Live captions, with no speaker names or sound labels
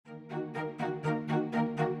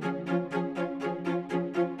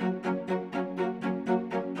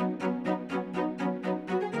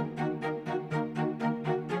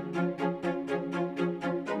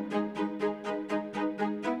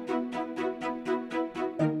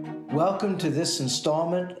Welcome to this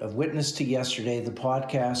installment of Witness to Yesterday, the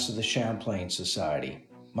podcast of the Champlain Society.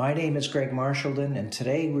 My name is Greg Marchildon, and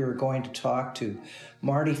today we are going to talk to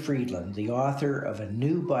Marty Friedland, the author of a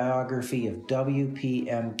new biography of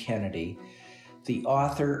W.P.M. Kennedy, the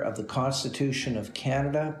author of the Constitution of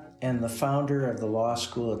Canada, and the founder of the law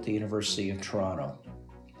school at the University of Toronto.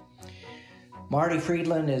 Marty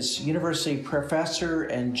Friedland is University Professor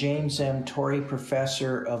and James M. Torrey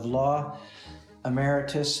Professor of Law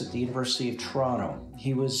Emeritus at the University of Toronto.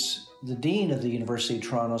 He was the Dean of the University of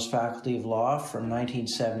Toronto's Faculty of Law from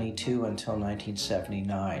 1972 until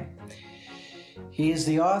 1979. He is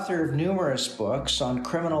the author of numerous books on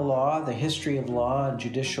criminal law, the history of law, and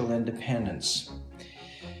judicial independence.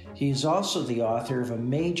 He is also the author of a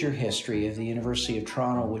major history of the University of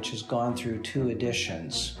Toronto, which has gone through 2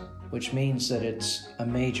 editions, which means that it's a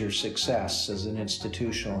major success as an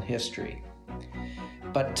institutional history.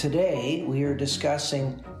 But today we are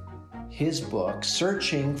discussing his book,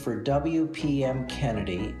 Searching for W.P.M.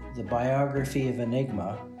 Kennedy, the Biography of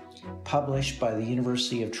Enigma, published by the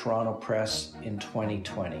University of Toronto Press in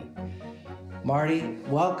 2020. Marty,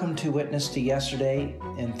 welcome to Witness to Yesterday,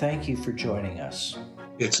 and thank you for joining us.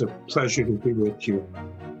 It's a pleasure to be with you.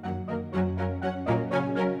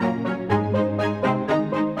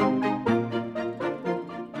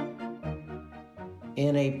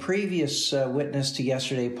 In a previous Witness to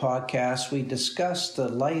Yesterday podcast, we discussed the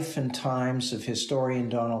life and times of historian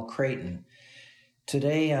Donald Creighton.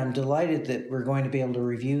 Today, I'm delighted that we're going to be able to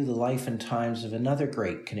review the life and times of another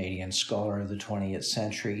great Canadian scholar of the 20th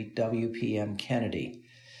century, W.P.M. Kennedy.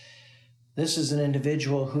 This is an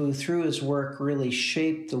individual who, through his work, really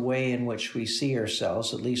shaped the way in which we see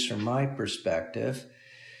ourselves, at least from my perspective.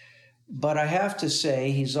 But I have to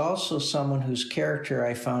say, he's also someone whose character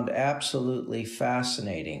I found absolutely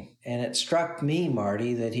fascinating. And it struck me,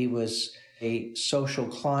 Marty, that he was a social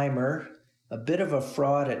climber, a bit of a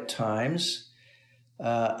fraud at times,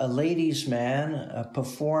 a ladies' man, a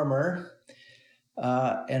performer,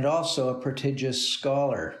 and also a prodigious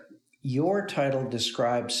scholar. Your title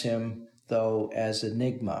describes him, though, as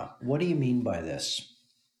enigma. What do you mean by this?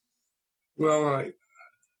 Well,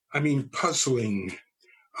 I mean puzzling,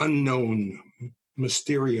 unknown,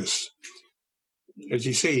 mysterious. As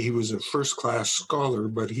you say, he was a first-class scholar,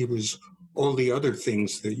 but he was all the other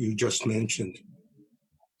things that you just mentioned.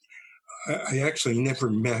 I actually never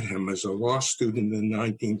met him as a law student in the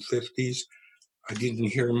 1950s. I didn't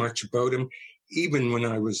hear much about him. Even when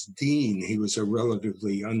I was dean, he was a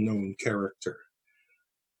relatively unknown character.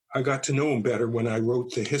 I got to know him better when I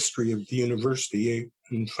wrote the history of the university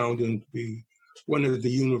and found him to be one of the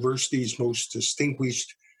university's most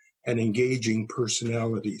distinguished and engaging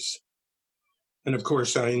personalities. And of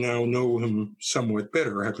course, I now know him somewhat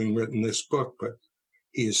better, having written this book, but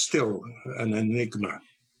he is still an enigma.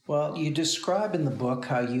 Well, you describe in the book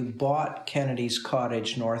how you bought Kennedy's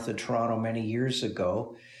cottage north of Toronto many years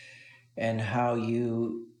ago and how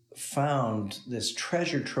you found this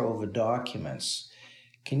treasure trove of documents.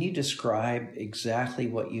 Can you describe exactly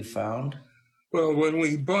what you found? Well, when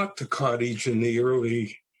we bought the cottage in the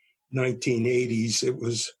early 1980s, it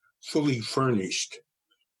was fully furnished.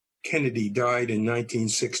 Kennedy died in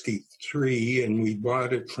 1963, and we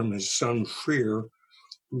bought it from his son Freer,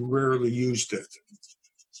 who rarely used it.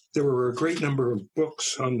 There were a great number of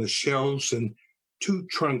books on the shelves and 2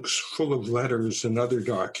 trunks full of letters and other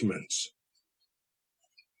documents.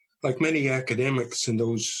 Like many academics in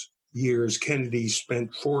those years, Kennedy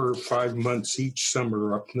spent 4 or 5 months each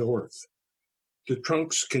summer up north. The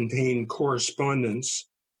trunks contained correspondence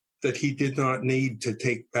that he did not need to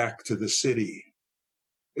take back to the city.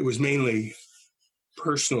 It was mainly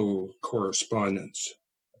personal correspondence.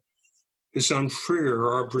 His son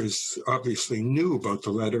Freer obviously knew about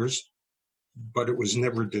the letters, but it was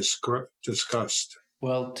never discussed.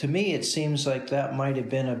 Well, to me, it seems like that might have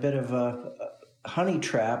been a bit of a honey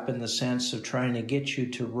trap in the sense of trying to get you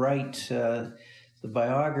to write the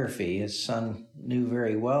biography. His son knew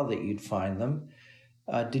very well that you'd find them.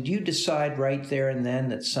 Did you decide right there and then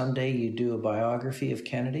that someday you'd do a biography of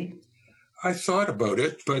Kennedy? I thought about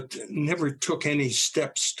it, but never took any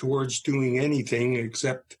steps towards doing anything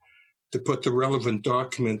except to put the relevant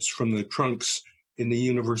documents from the trunks in the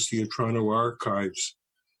University of Toronto archives.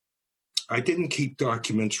 I didn't keep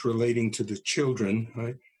documents relating to the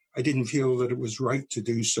children. I didn't feel that it was right to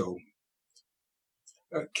do so.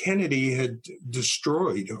 Kennedy had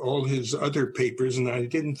destroyed all his other papers, and I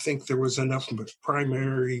didn't think there was enough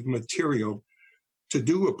primary material to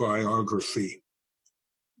do a biography.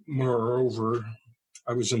 Moreover,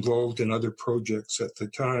 I was involved in other projects at the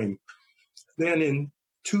time. Then in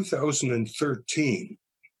 2013,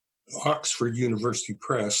 Oxford University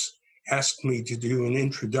Press asked me to do an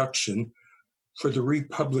introduction for the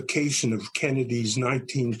republication of Kennedy's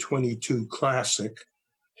 1922 classic,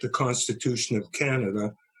 The Constitution of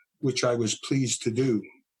Canada, which I was pleased to do.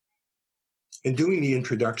 In doing the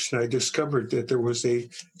introduction, I discovered that there was a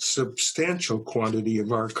substantial quantity of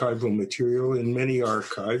archival material in many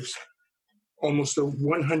archives, almost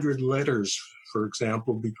 100 letters, for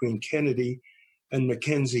example, between Kennedy and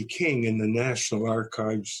Mackenzie King in the National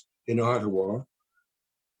Archives in Ottawa,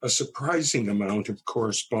 a surprising amount of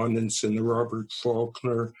correspondence in the Robert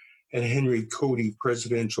Faulkner and Henry Cody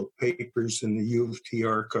presidential papers in the U of T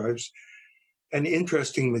archives, and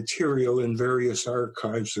interesting material in various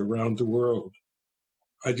archives around the world.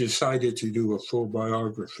 I decided to do a full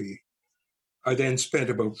biography. I then spent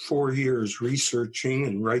about 4 years researching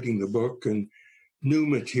and writing the book, and new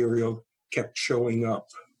material kept showing up.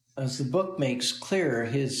 As the book makes clear,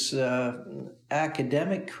 his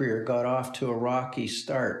academic career got off to a rocky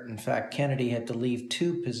start. In fact, Kennedy had to leave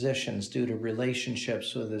 2 positions due to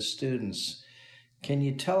relationships with his students. Can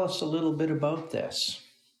you tell us a little bit about this?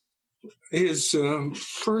 His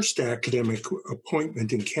first academic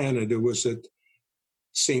appointment in Canada was at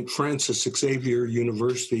St. Francis Xavier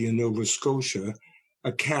University in Nova Scotia,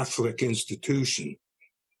 a Catholic institution.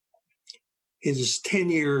 His 10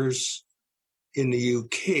 years in the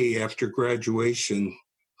UK after graduation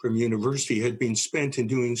from university had been spent in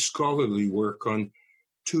doing scholarly work on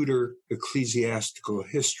Tudor ecclesiastical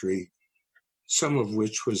history, some of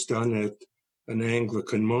which was done at an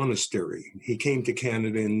Anglican monastery. He came to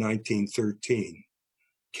Canada in 1913.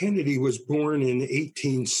 Kennedy was born in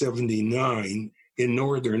 1879 in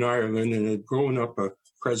Northern Ireland and had grown up a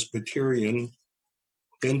Presbyterian,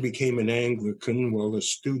 then became an Anglican while a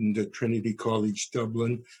student at Trinity College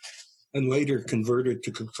Dublin, and later converted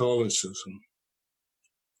to Catholicism.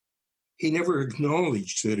 He never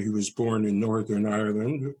acknowledged that he was born in Northern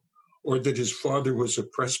Ireland or that his father was a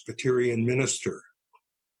Presbyterian minister.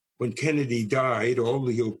 When Kennedy died, all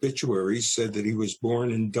the obituaries said that he was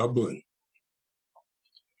born in Dublin.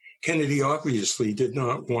 Kennedy obviously did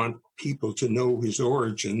not want people to know his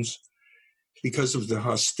origins because of the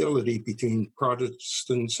hostility between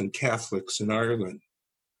Protestants and Catholics in Ireland.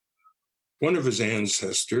 One of his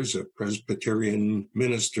ancestors, a Presbyterian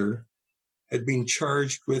minister, had been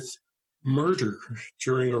charged with murder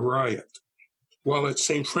during a riot. While at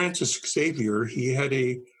St. Francis Xavier, he had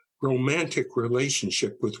a romantic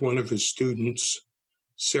relationship with one of his students,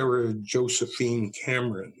 Sarah Josephine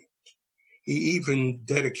Cameron. He even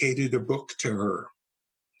dedicated a book to her,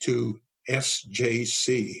 to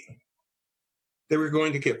SJC. They were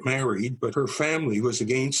going to get married, but her family was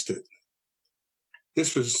against it.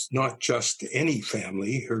 This was not just any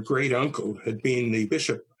family. Her great-uncle had been the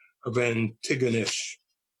Bishop of Antigonish.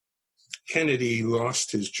 Kennedy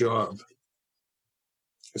lost his job.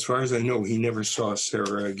 As far as I know, he never saw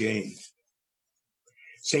Sarah again.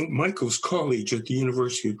 St. Michael's College at the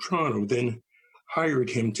University of Toronto then hired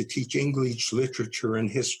him to teach English literature and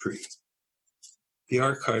history. The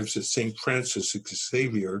archives at St. Francis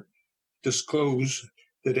Xavier disclose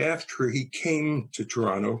that after he came to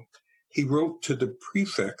Toronto, he wrote to the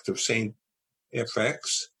prefect of St.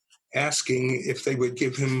 FX asking if they would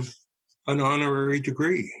give him an honorary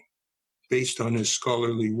degree based on his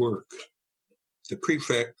scholarly work. The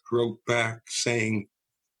prefect wrote back saying,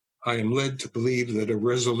 "I am led to believe that a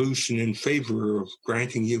resolution in favor of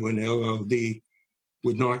granting you an LLD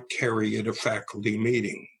would not carry at a faculty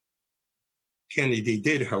meeting." Kennedy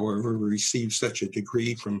did, however, receive such a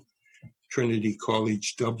degree from Trinity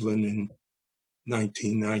College Dublin in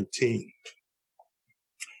 1919.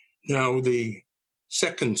 Now, the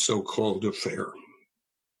second so-called affair.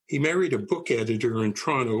 He married a book editor in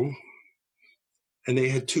Toronto, and they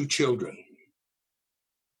had 2 children.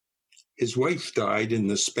 His wife died in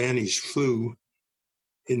the Spanish flu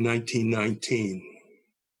in 1919.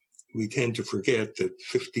 We tend to forget that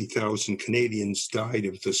 50,000 Canadians died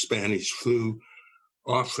of the Spanish flu,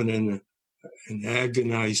 often in an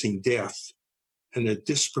agonizing death, and a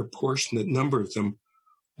disproportionate number of them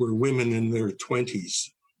were women in their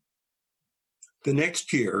 20s. The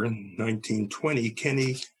next year, in 1920,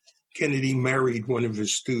 Kennedy married one of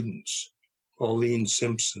his students, Pauline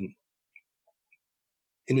Simpson.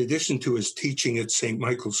 In addition to his teaching at St.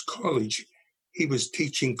 Michael's College, he was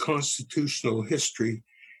teaching constitutional history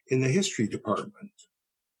in the history department.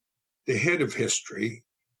 The head of history,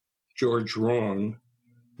 George Wrong,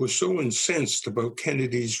 was so incensed about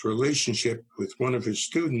Kennedy's relationship with one of his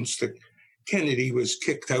students that Kennedy was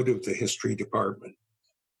kicked out of the history department.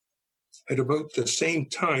 At about the same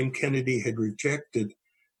time, Kennedy had rejected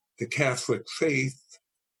the Catholic faith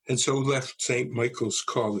and so left St. Michael's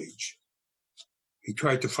College. He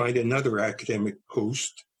tried to find another academic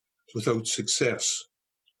post without success.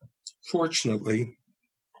 Fortunately,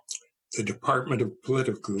 the Department of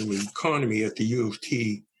Political Economy at the U of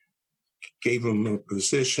T gave him a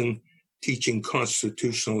position teaching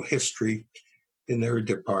constitutional history in their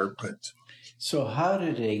department. So how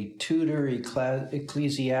did a Tudor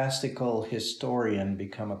ecclesiastical historian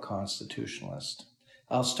become a constitutionalist?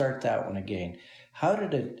 I'll start that one again. How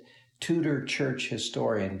did a Tudor church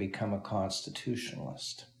historian become a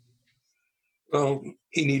constitutionalist? Well,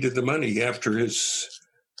 he needed the money. After his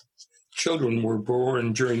children were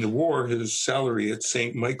born during the war, his salary at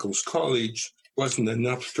St. Michael's College wasn't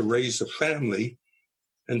enough to raise a family.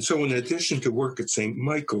 And so in addition to work at St.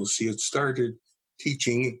 Michael's, he had started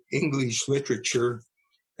teaching English literature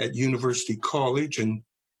at University College and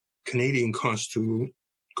Canadian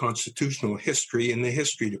constitutional history in the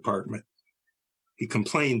history department. He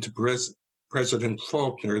complained to President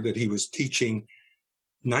Faulkner that he was teaching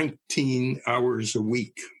 19 hours a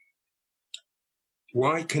week.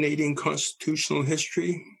 Why Canadian constitutional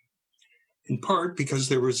history? In part because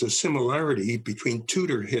there was a similarity between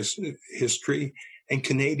Tudor history and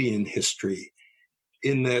Canadian history,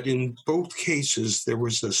 in that in both cases there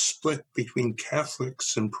was a split between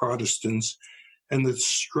Catholics and Protestants, and the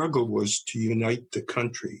struggle was to unite the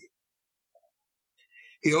country.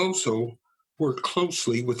 He also worked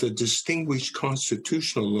closely with a distinguished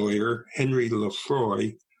constitutional lawyer, Henry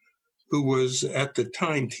Lefroy, who was at the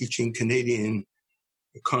time teaching Canadian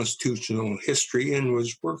constitutional history and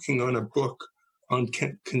was working on a book on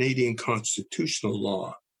Canadian constitutional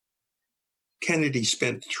law. Kennedy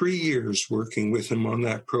spent 3 years working with him on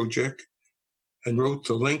that project and wrote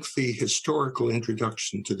the lengthy historical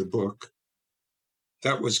introduction to the book.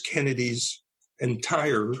 That was Kennedy's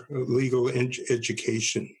entire legal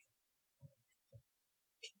education.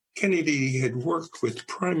 Kennedy had worked with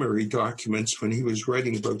primary documents when he was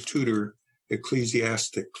writing about Tudor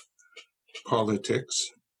ecclesiastic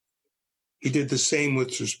politics. He did the same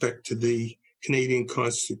with respect to the Canadian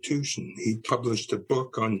Constitution. He published a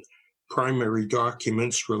book on primary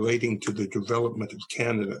documents relating to the development of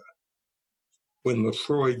Canada. When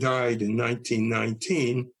Lefroy died in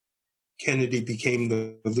 1919, Kennedy became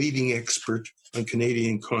the leading expert on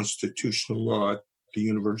Canadian constitutional law at the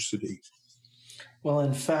university. Well,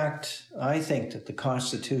 in fact, I think that the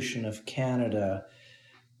Constitution of Canada,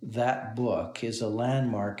 that book, is a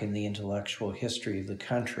landmark in the intellectual history of the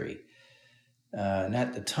country. And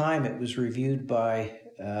at the time, it was reviewed by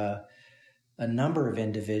a number of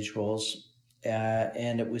individuals,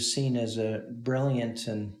 and it was seen as a brilliant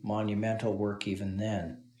and monumental work even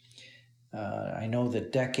then. I know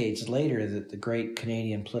that decades later that the great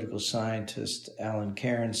Canadian political scientist Alan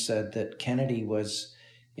Cairns said that Kennedy was,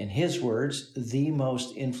 in his words, the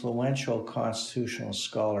most influential constitutional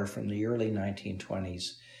scholar from the early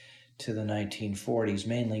 1920s to the 1940s,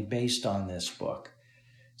 mainly based on this book.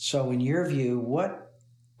 So in your view, what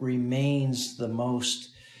remains the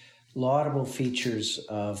most laudable features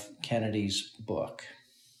of Kennedy's book?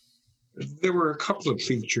 There were a couple of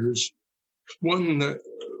features. One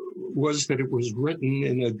was that it was written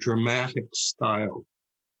in a dramatic style.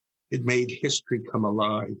 It made history come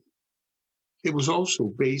alive. It was also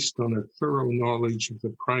based on a thorough knowledge of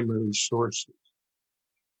the primary sources.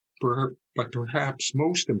 But perhaps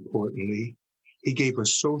most importantly, he gave a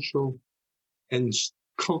social and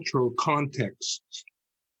cultural context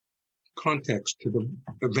to the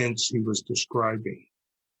events he was describing.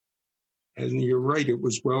 And you're right, it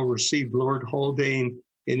was well received. Lord Haldane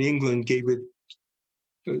in England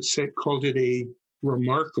called it a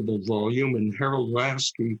remarkable volume, and Harold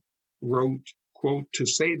Lasky wrote, quote, "To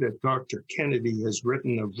say that Dr. Kennedy has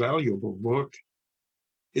written a valuable book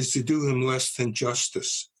is to do him less than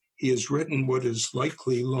justice. He has written what is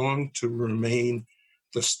likely long to remain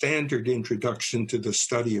the standard introduction to the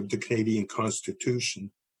study of the Canadian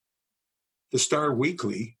Constitution." The Star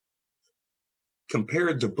Weekly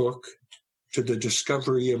compared the book to the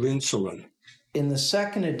discovery of insulin. In the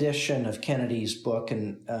second edition of Kennedy's book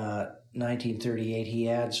in 1938, he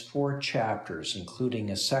adds 4 chapters, including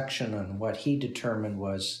a section on what he determined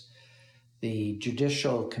was the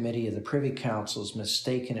Judicial Committee of the Privy Council's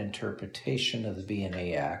mistaken interpretation of the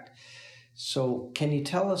B&A Act. So can you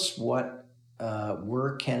tell us what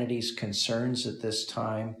were Kennedy's concerns at this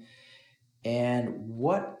time, and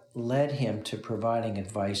what led him to providing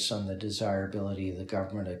advice on the desirability of the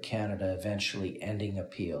Government of Canada eventually ending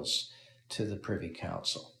appeals to the Privy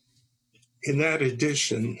Council? In that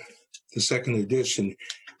edition, the second edition,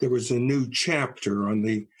 there was a new chapter on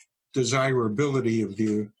the desirability of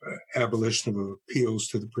the abolition of appeals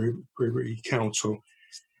to the Privy Council.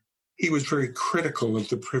 He was very critical of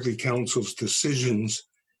the Privy Council's decisions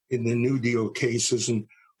in the New Deal cases and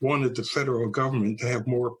wanted the federal government to have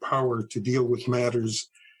more power to deal with matters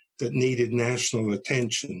that needed national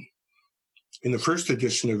attention. In the first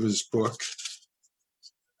edition of his book,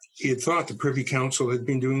 he had thought the Privy Council had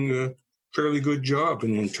been doing a fairly good job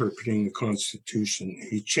in interpreting the Constitution.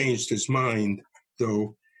 He changed his mind,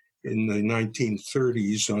 though, in the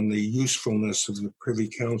 1930s on the usefulness of the Privy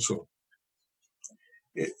Council.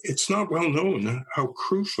 It's not well known how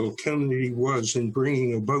crucial Kennedy was in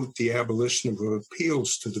bringing about the abolition of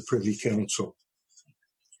appeals to the Privy Council.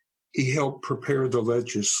 He helped prepare the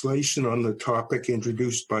legislation on the topic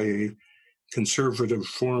introduced by a conservative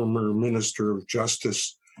former Minister of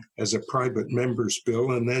Justice as a private member's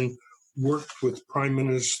bill, and then worked with Prime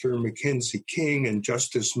Minister Mackenzie King and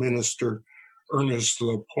Justice Minister Ernest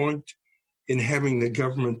Lapointe in having the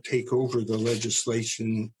government take over the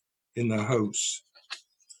legislation in the House.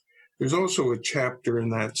 There's also a chapter in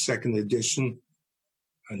that second edition,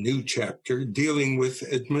 a new chapter, dealing with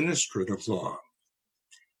administrative law.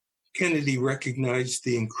 Kennedy recognized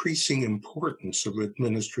the increasing importance of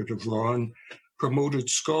administrative law and promoted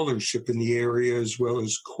scholarship in the area, as well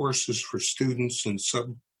as courses for students in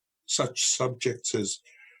such subjects as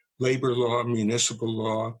labor law, municipal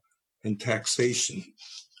law, and taxation.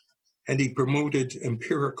 And he promoted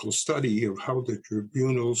empirical study of how the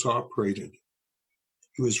tribunals operated.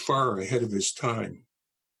 He was far ahead of his time.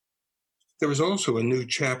 There was also a new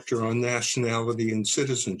chapter on nationality and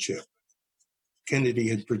citizenship. Kennedy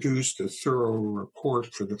had produced a thorough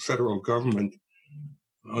report for the federal government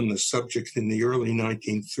on the subject in the early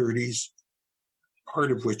 1930s,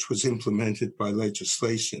 part of which was implemented by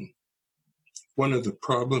legislation. One of the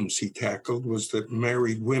problems he tackled was that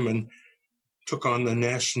married women took on the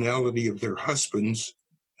nationality of their husbands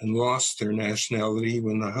and lost their nationality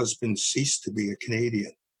when the husband ceased to be a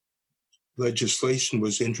Canadian. Legislation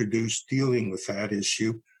was introduced dealing with that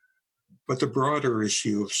issue, but the broader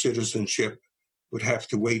issue of citizenship would have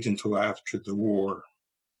to wait until after the war.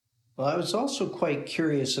 Well, I was also quite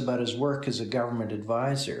curious about his work as a government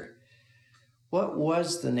advisor. What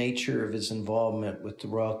was the nature of his involvement with the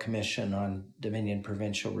Royal Commission on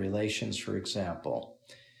Dominion-Provincial Relations, for example?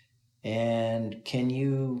 And can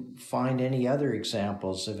you find any other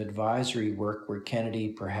examples of advisory work where Kennedy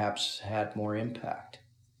perhaps had more impact?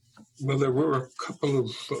 Well, there were a couple of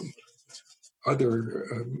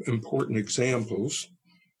other important examples.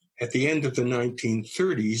 At the end of the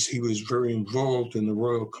 1930s, he was very involved in the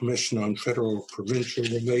Royal Commission on Federal-Provincial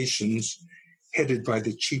Relations, headed by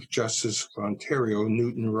the Chief Justice of Ontario,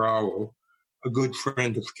 Newton Rowell, a good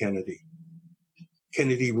friend of Kennedy.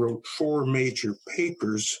 Kennedy wrote 4 major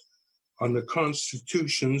papers on the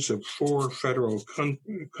constitutions of 4 federal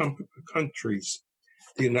countries,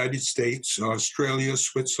 the United States, Australia,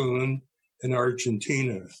 Switzerland, and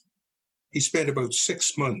Argentina. He spent about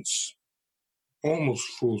 6 months, almost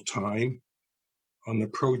full-time, on the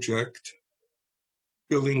project,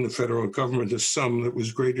 billing the federal government a sum that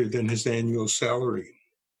was greater than his annual salary.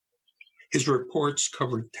 His reports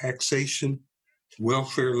covered taxation,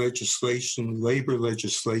 welfare legislation, labor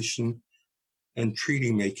legislation, and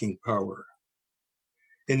treaty-making power.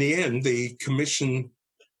 In the end, the commission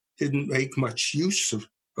didn't make much use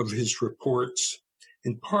of his reports.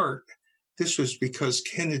 In part, this was because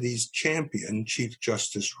Kennedy's champion, Chief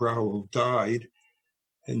Justice Rowell, died,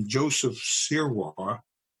 and Joseph Sirois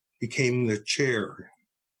became the chair,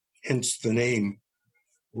 hence the name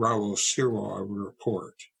Rowell-Sirois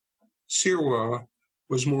Report. Sirois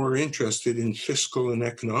was more interested in fiscal and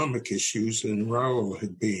economic issues than Rowell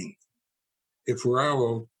had been. If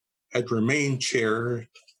Rowell had remained chair,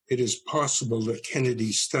 it is possible that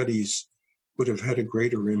Kennedy's studies would have had a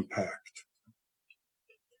greater impact.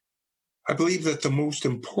 I believe that the most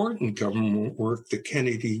important government work that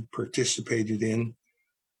Kennedy participated in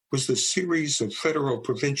was the series of federal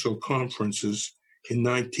provincial conferences in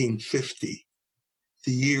 1950,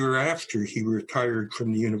 the year after he retired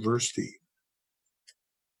from the university.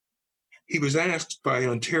 He was asked by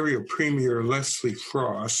Ontario Premier Leslie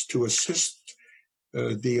Frost to assist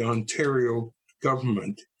the Ontario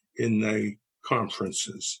government in the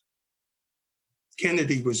conferences.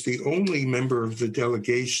 Kennedy was the only member of the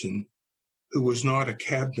delegation who was not a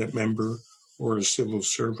cabinet member or a civil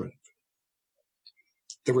servant.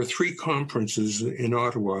 There were 3 conferences in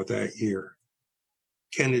Ottawa that year.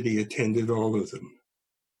 Kennedy attended all of them.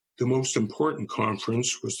 The most important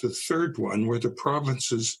conference was the 3rd one, where the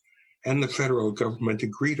provinces and the federal government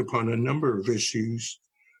agreed upon a number of issues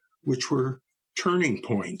which were turning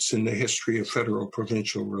points in the history of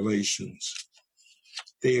federal-provincial relations.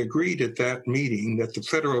 They agreed at that meeting that the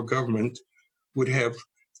federal government would have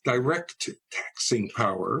direct taxing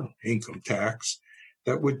power, income tax,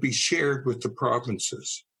 that would be shared with the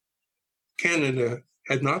provinces. Canada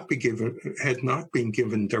had not been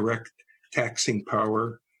given direct taxing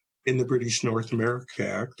power in the British North America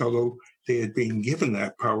Act, although they had been given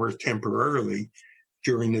that power temporarily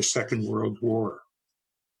during the Second World War.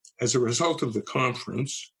 As a result of the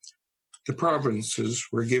conference, the provinces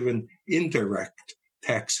were given indirect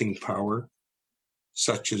taxing power,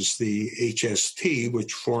 such as the HST,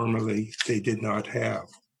 which formerly they did not have.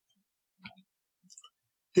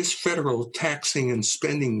 This federal taxing and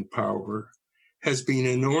spending power has been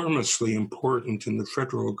enormously important in the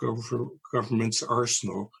federal government's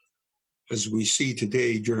arsenal, as we see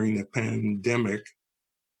today during the pandemic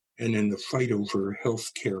and in the fight over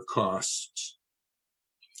healthcare costs.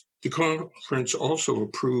 The conference also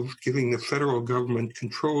approved giving the federal government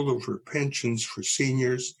control over pensions for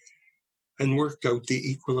seniors and worked out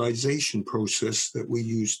the equalization process that we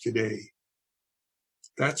use today.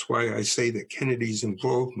 That's why I say that Kennedy's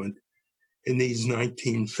involvement in these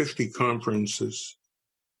 1950 conferences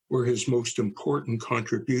were his most important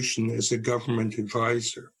contribution as a government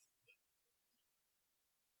advisor.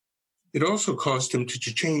 It also caused him to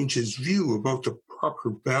change his view about the proper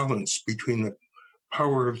balance between the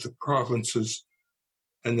power of the provinces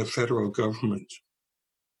and the federal government.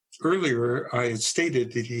 Earlier, I had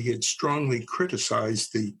stated that he had strongly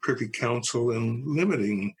criticized the Privy Council in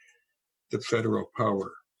limiting the federal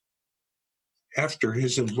power. After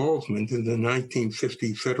his involvement in the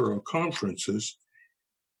 1950 federal conferences,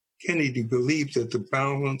 Kennedy believed that the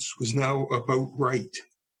balance was now about right.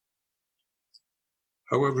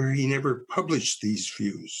 However, he never published these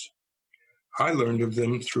views. I learned of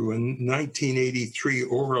them through a 1983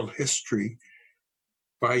 oral history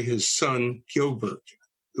by his son, Gilbert,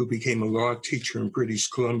 who became a law teacher in British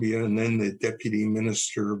Columbia and then the Deputy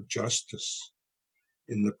Minister of Justice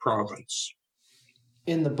in the province.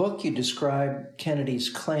 In the book, you describe Kennedy's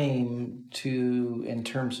claim in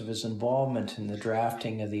terms of his involvement in the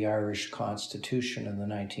drafting of the Irish Constitution in the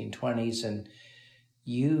 1920s, and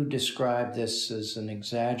you describe this as an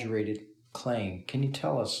exaggerated claim. Can you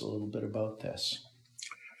tell us a little bit about this?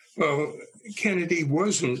 Well, Kennedy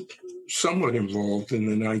wasn't somewhat involved in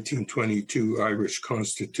the 1922 Irish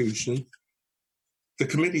Constitution. The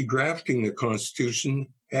committee drafting the Constitution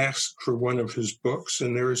asked for one of his books,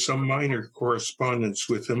 and there is some minor correspondence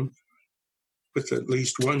with him, with at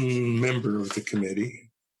least one member of the committee.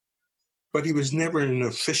 But he was never an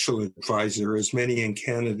official advisor, as many in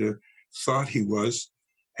Canada thought he was,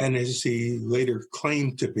 and as he later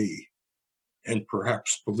claimed to be, and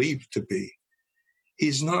perhaps believed to be.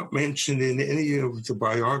 He's not mentioned in any of the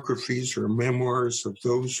biographies or memoirs of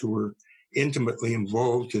those who were intimately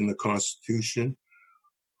involved in the Constitution,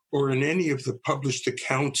 or in any of the published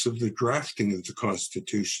accounts of the drafting of the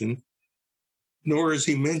Constitution, nor is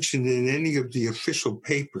he mentioned in any of the official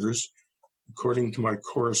papers, according to my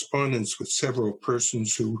correspondence with several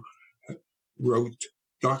persons who wrote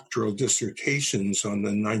doctoral dissertations on the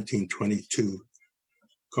 1922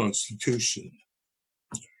 Constitution.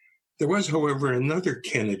 There was, however, another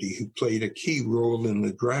Kennedy who played a key role in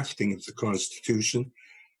the drafting of the Constitution,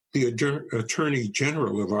 the Attorney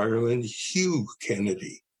General of Ireland, Hugh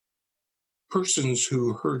Kennedy. Persons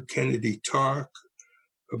who heard Kennedy talk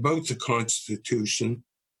about the Constitution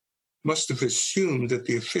must have assumed that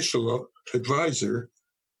the official advisor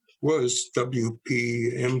was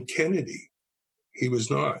W.P.M. Kennedy. He was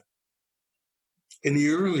not. In the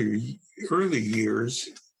early years,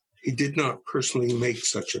 he did not personally make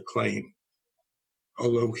such a claim,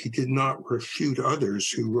 although he did not refute others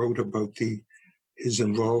who wrote about his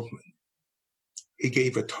involvement. He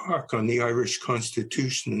gave a talk on the Irish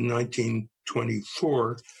Constitution in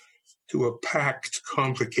 1924 to a packed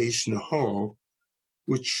Convocation Hall,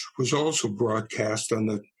 which was also broadcast on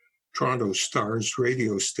the Toronto Star's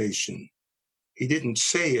radio station. He didn't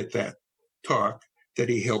say at that talk that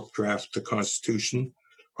he helped draft the Constitution,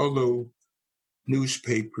 although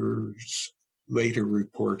newspapers later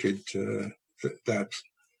reported that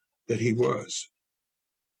he was.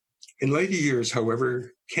 In later years,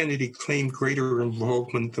 however, Kennedy claimed greater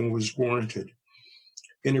involvement than was warranted.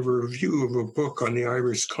 In a review of a book on the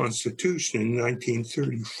Irish Constitution in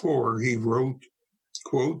 1934, he wrote,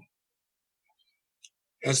 quote,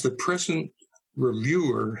 "As the present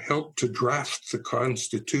reviewer helped to draft the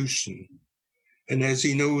Constitution, and as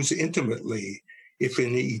he knows intimately, if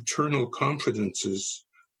in eternal confidences,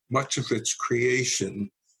 much of its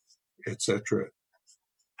creation, etc.,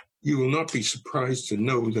 you will not be surprised to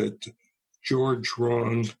know that George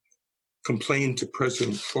Ron complained to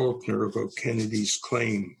President Faulkner about Kennedy's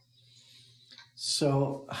claim."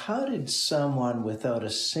 So, how did someone without a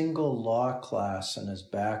single law class in his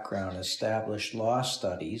background establish law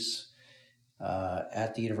studies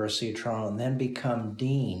at the University of Toronto and then become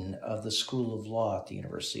Dean of the School of Law at the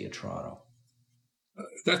University of Toronto?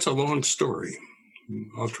 That's a long story.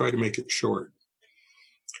 I'll try to make it short.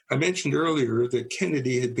 I mentioned earlier that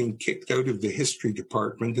Kennedy had been kicked out of the history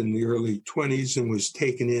department in the early 20s and was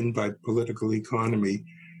taken in by political economy,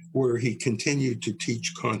 where he continued to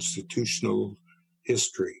teach constitutional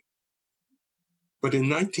history. But in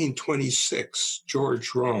 1926,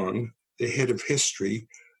 George Wrong, the head of history,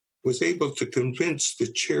 was able to convince the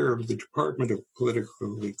chair of the Department of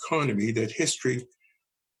Political Economy that history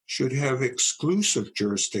should have exclusive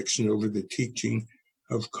jurisdiction over the teaching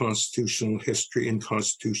of constitutional history and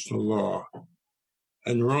constitutional law.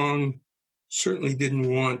 And Wrong certainly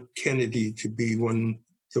didn't want Kennedy to be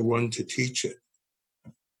the one to teach it.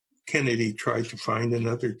 Kennedy tried to find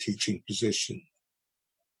another teaching position.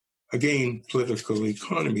 Again, political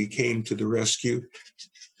economy came to the rescue.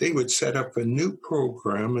 They would set up a new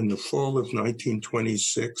program in the fall of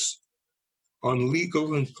 1926 on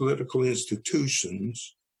legal and political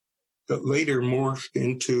institutions that later morphed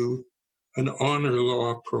into an honor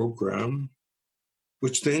law program,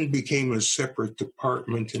 which then became a separate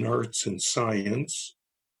department in arts and science,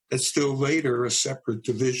 and still later a separate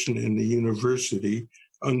division in the university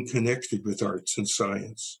unconnected with arts and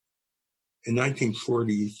science. In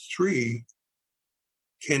 1943,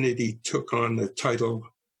 Kennedy took on the title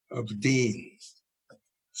of dean.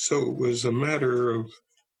 So it was a matter of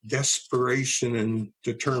desperation and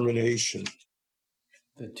determination.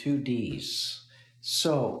 The two Ds.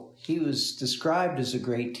 So he was described as a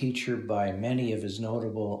great teacher by many of his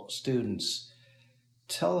notable students.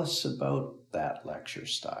 Tell us about that lecture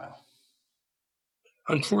style.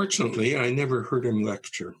 Unfortunately, I never heard him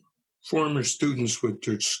lecture. Former students would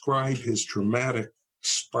describe his dramatic,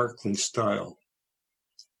 sparkling style.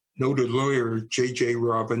 Noted lawyer J.J.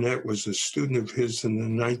 Robinette was a student of his in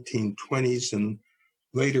the 1920s and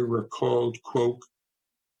later recalled, quote,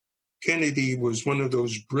 Kennedy was one of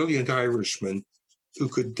those brilliant Irishmen who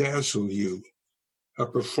could dazzle you, a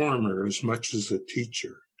performer as much as a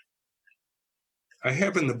teacher. I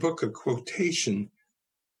have in the book a quotation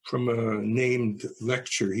from a named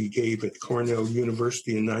lecture he gave at Cornell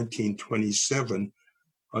University in 1927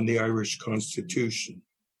 on the Irish Constitution.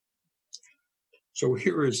 So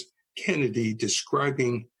here is Kennedy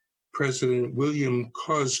describing President William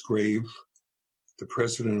Cosgrave, the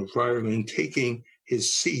president of Ireland, taking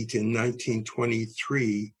his seat in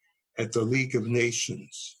 1923 at the League of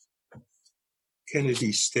Nations.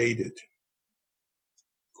 Kennedy stated,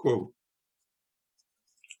 quote,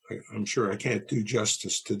 I'm sure I can't do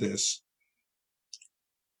justice to this.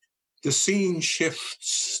 The scene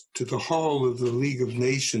shifts to the hall of the League of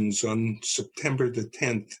Nations on September the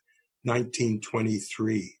 10th,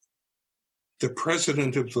 1923. The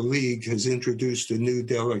president of the League has introduced a new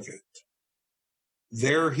delegate.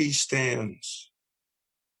 There he stands,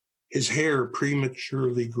 his hair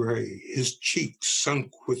prematurely gray, his cheeks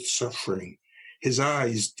sunk with suffering, his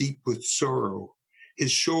eyes deep with sorrow,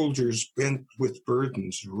 his shoulders bent with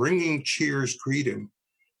burdens. Ringing cheers greet him.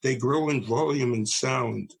 They grow in volume and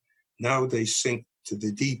sound. Now they sink to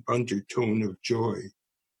the deep undertone of joy.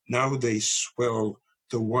 Now they swell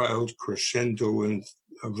the wild crescendo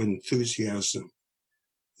of enthusiasm.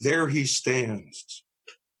 There he stands.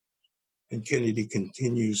 And Kennedy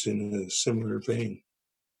continues in a similar vein.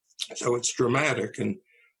 So it's dramatic and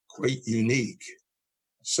quite unique.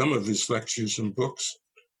 Some of his lectures and books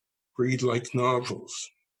read like novels.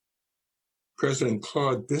 President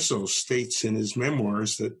Claude Bissell states in his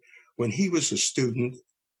memoirs that when he was a student,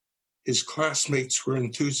 his classmates were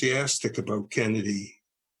enthusiastic about Kennedy,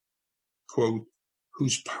 quote,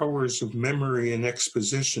 whose powers of memory and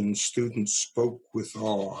exposition students spoke with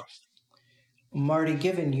awe. Marty,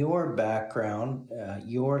 given your background,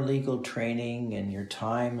 your legal training, and your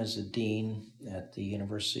time as a dean at the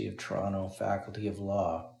University of Toronto Faculty of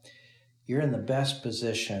Law, you're in the best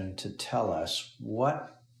position to tell us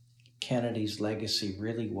what Kennedy's legacy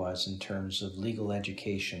really was in terms of legal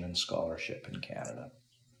education and scholarship in Canada.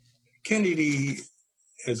 Kennedy,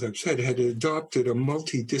 as I've said, had adopted a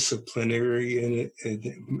multidisciplinary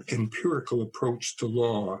and empirical approach to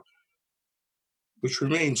law, which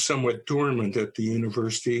remained somewhat dormant at the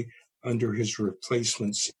university under his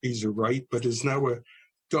replacement, Caesar Wright, but is now a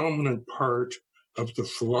dominant part of the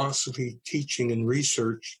philosophy, teaching, and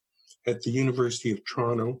research at the University of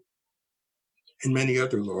Toronto and many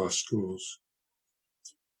other law schools.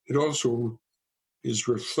 It also is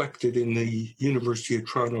reflected in the University of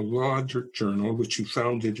Toronto Law Journal, which he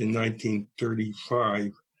founded in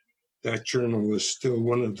 1935, that journal is still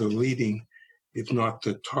one of the leading, if not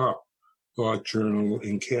the top, law journal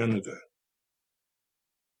in Canada.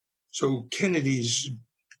 So Kennedy's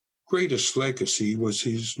greatest legacy was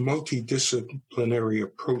his multidisciplinary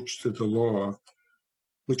approach to the law,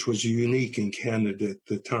 which was unique in Canada at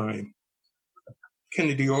the time.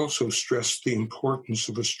 Kennedy also stressed the importance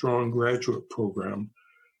of a strong graduate program,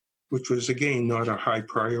 which was again not a high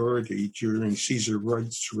priority during Caesar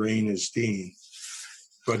Wright's reign as dean,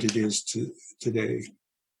 but it is today.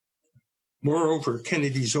 Moreover,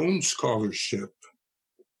 Kennedy's own scholarship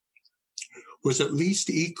was at least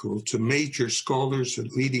equal to major scholars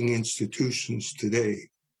at leading institutions today.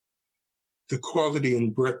 The quality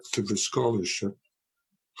and breadth of his scholarship,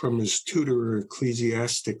 from his tutor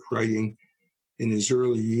ecclesiastic writing in his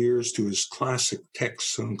early years to his classic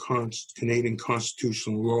texts on Canadian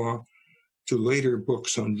constitutional law, to later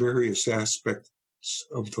books on various aspects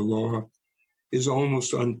of the law, is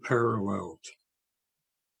almost unparalleled.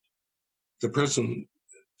 The present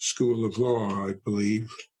School of Law, I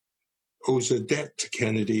believe, owes a debt to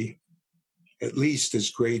Kennedy at least as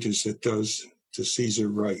great as it does to Caesar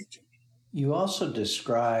Wright. You also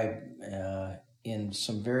describe in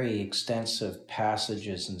some very extensive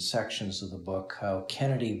passages and sections of the book how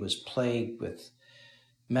Kennedy was plagued with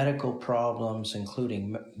medical problems,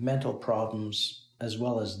 including mental problems, as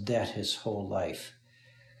well as debt his whole life.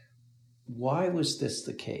 Why was this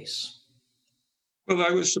the case? Well,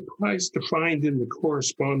 I was surprised to find in the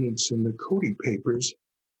correspondence in the Cody papers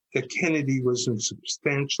that Kennedy was in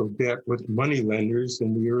substantial debt with moneylenders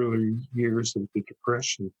in the early years of the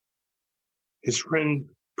Depression. His friend,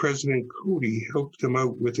 President Cody, helped him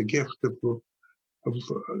out with a gift of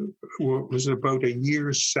what was about a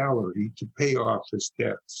year's salary to pay off his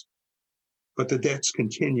debts. But the debts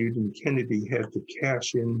continued, and Kennedy had to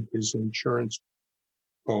cash in his insurance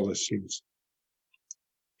policies.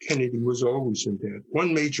 Kennedy was always in debt.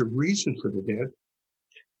 One major reason for the debt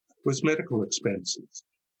was medical expenses.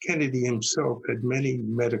 Kennedy himself had many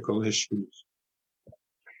medical issues.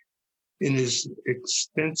 In his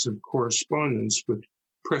extensive correspondence with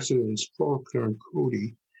Presidents Faulkner and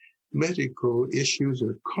Cody, medical issues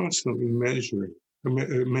are constantly mentioned,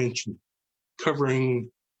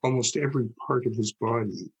 covering almost every part of his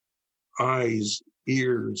body: eyes,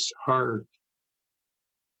 ears, heart,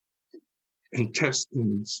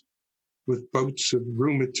 intestines, with bouts of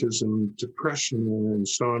rheumatism, depression, and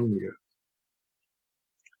insomnia.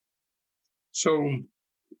 So,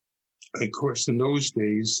 of course, in those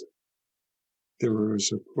days, there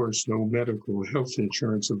was, of course, no medical health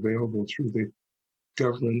insurance available through the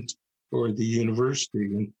government or the university.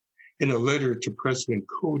 And in a letter to President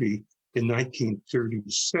Cody in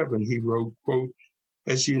 1937, he wrote, quote,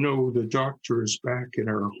 "As you know, the doctor is back in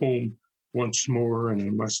our home once more, and I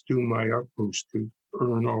must do my utmost to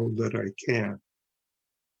earn all that I can."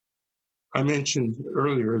 I mentioned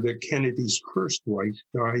earlier that Kennedy's first wife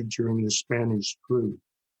died during the Spanish flu.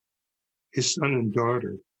 His son and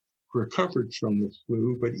daughter recovered from the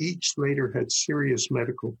flu, but each later had serious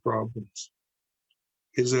medical problems.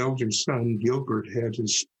 His elder son, Gilbert, had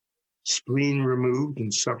his spleen removed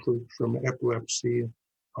and suffered from epilepsy and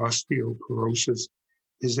osteoporosis.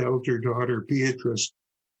 His elder daughter, Beatrice,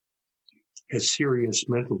 had serious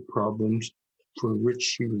mental problems for which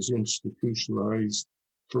she was institutionalized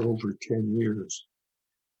for over 10 years.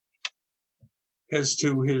 As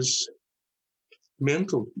to his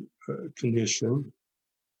mental condition,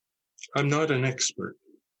 I'm not an expert.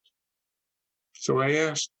 So I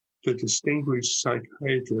asked the distinguished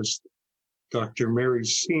psychiatrist, Dr. Mary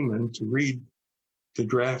Seaman, to read the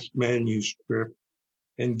draft manuscript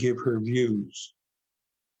and give her views.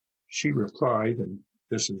 She replied, and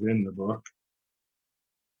this is in the book,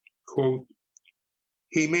 quote,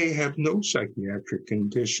 "He may have no psychiatric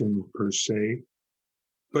condition per se,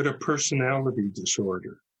 but a personality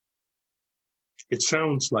disorder. It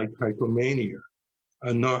sounds like hypomania,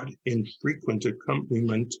 a not infrequent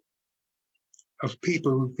accompaniment of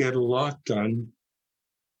people who get a lot done,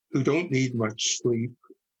 who don't need much sleep,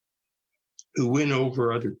 who win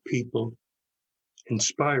over other people,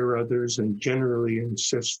 inspire others, and generally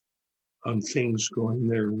insist on things going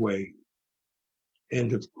their way."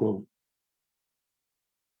 End of quote.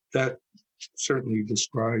 That certainly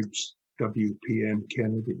describes W.P.M.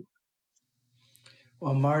 Kennedy.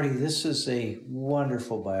 Well, Marty, this is a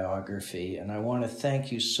wonderful biography, and I want to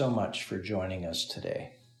thank you so much for joining us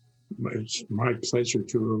today. It's my pleasure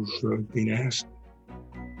to have been asked.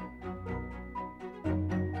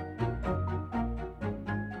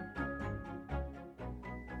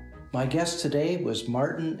 My guest today was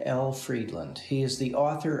Martin L. Friedland. He is the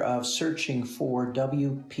author of Searching for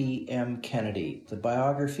W.P.M. Kennedy, the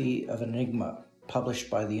biography of Enigma, published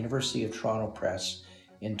by the University of Toronto Press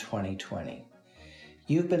in 2020.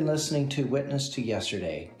 You've been listening to Witness to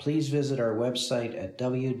Yesterday. Please visit our website at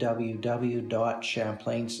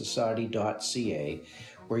www.champlainsociety.ca,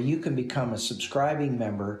 where you can become a subscribing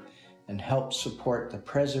member and help support the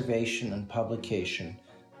preservation and publication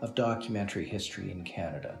of documentary history in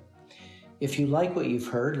Canada. If you like what you've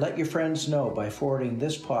heard, let your friends know by forwarding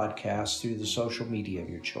this podcast through the social media of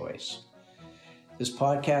your choice. This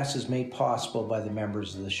podcast is made possible by the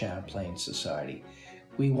members of the Champlain Society.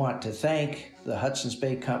 We want to thank the Hudson's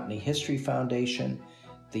Bay Company History Foundation,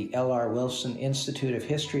 the L.R. Wilson Institute of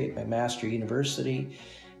History at McMaster University,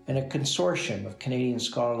 and a consortium of Canadian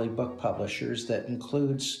scholarly book publishers that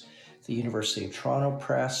includes the University of Toronto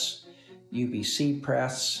Press, UBC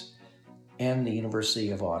Press, and the University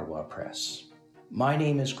of Ottawa Press. My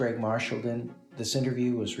name is Greg Marchildon. This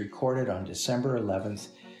interview was recorded on December 11th,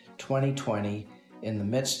 2020, in the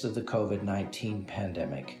midst of the COVID-19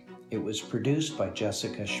 pandemic. It was produced by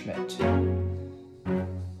Jessica Schmidt.